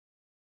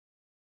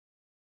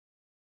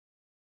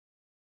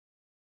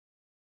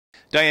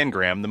Diane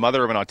Graham, the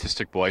mother of an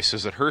autistic boy,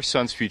 says that her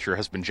son's future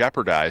has been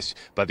jeopardized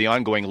by the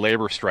ongoing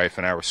labor strife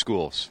in our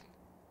schools.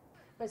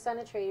 My son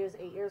Atreyu is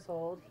 8 years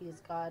old. He's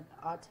got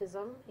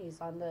autism.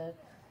 He's on the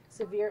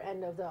severe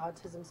end of the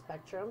autism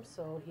spectrum,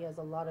 so he has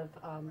a lot of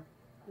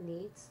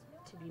needs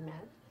to be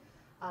met.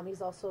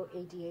 He's also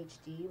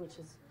ADHD, which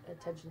is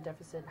attention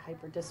deficit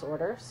hyper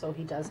disorder, so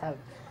he does have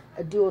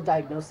a dual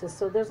diagnosis,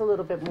 so there's a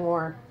little bit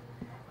more,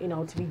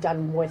 to be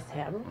done with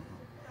him.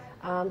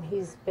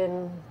 He's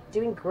been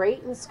doing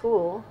great in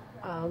school.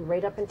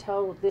 Right up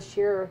until this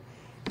year,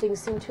 things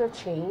seem to have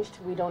changed.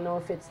 We don't know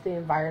if it's the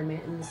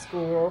environment in the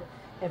school,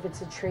 if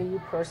it's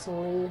Atreyu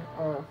personally,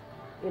 or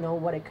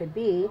what it could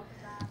be.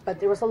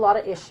 But there was a lot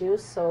of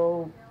issues,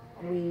 so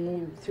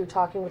through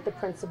talking with the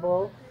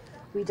principal,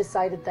 we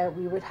decided that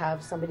we would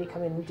have somebody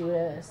come in and do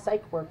a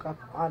psych workup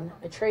on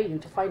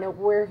Atreyu to find out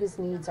where his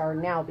needs are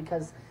now,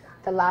 because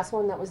the last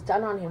one that was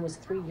done on him was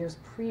 3 years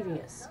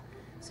previous.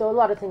 So a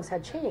lot of things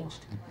had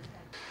changed.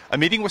 A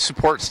meeting with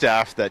support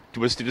staff that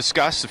was to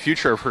discuss the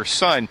future of her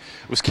son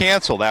was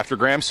canceled after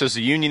Graham says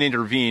the union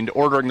intervened,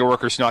 ordering the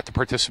workers not to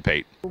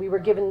participate. We were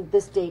given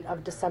this date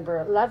of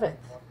December 11th,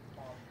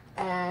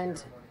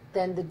 and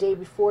then the day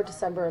before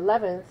December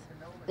 11th,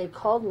 they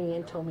called me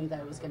and told me that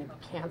it was going to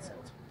be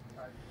canceled.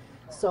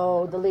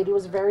 So the lady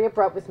was very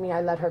abrupt with me.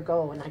 I let her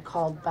go, and I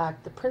called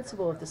back the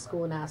principal of the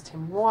school and asked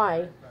him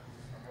why.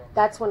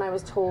 That's when I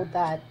was told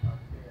that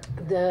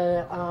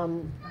the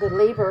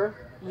labor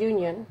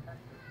union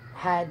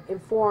had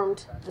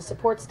informed the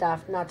support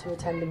staff not to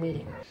attend the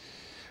meeting.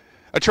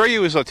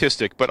 Atreyu is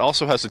autistic, but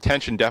also has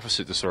attention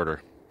deficit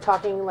disorder.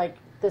 Talking like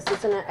this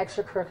isn't an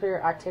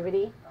extracurricular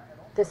activity.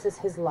 This is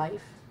his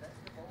life.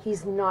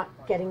 He's not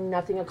getting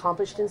nothing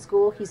accomplished in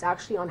school. He's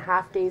actually on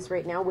half days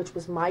right now, which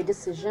was my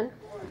decision,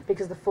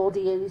 because the full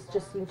days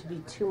just seem to be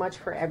too much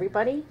for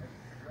everybody.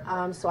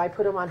 So I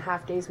put him on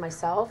half days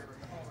myself,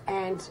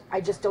 and I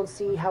just don't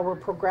see how we're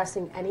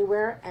progressing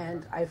anywhere,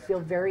 and I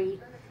feel very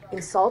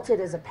insulted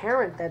as a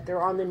parent that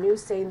they're on the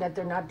news saying that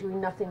they're not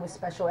doing nothing with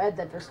special ed,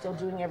 that they're still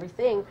doing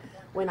everything,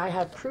 when I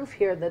have proof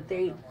here that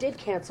they did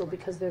cancel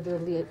because of their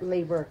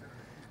labor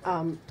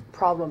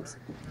problems.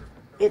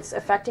 It's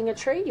affecting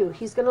Atreyu.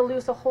 He's going to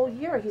lose a whole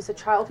year. He's a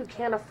child who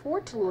can't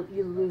afford to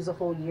lose a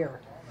whole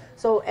year.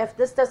 So if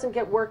this doesn't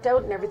get worked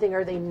out and everything,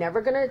 are they never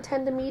going to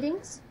attend the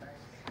meetings?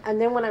 And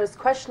then when I was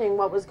questioning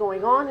what was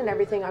going on and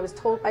everything, I was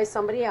told by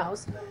somebody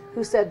else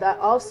who said that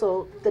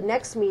also the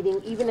next meeting,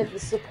 even if the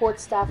support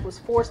staff was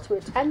forced to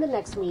attend the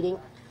next meeting,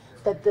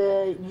 that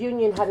the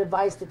union had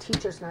advised the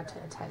teachers not to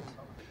attend.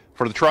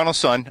 For the Toronto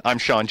Sun, I'm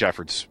Sean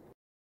Jeffords.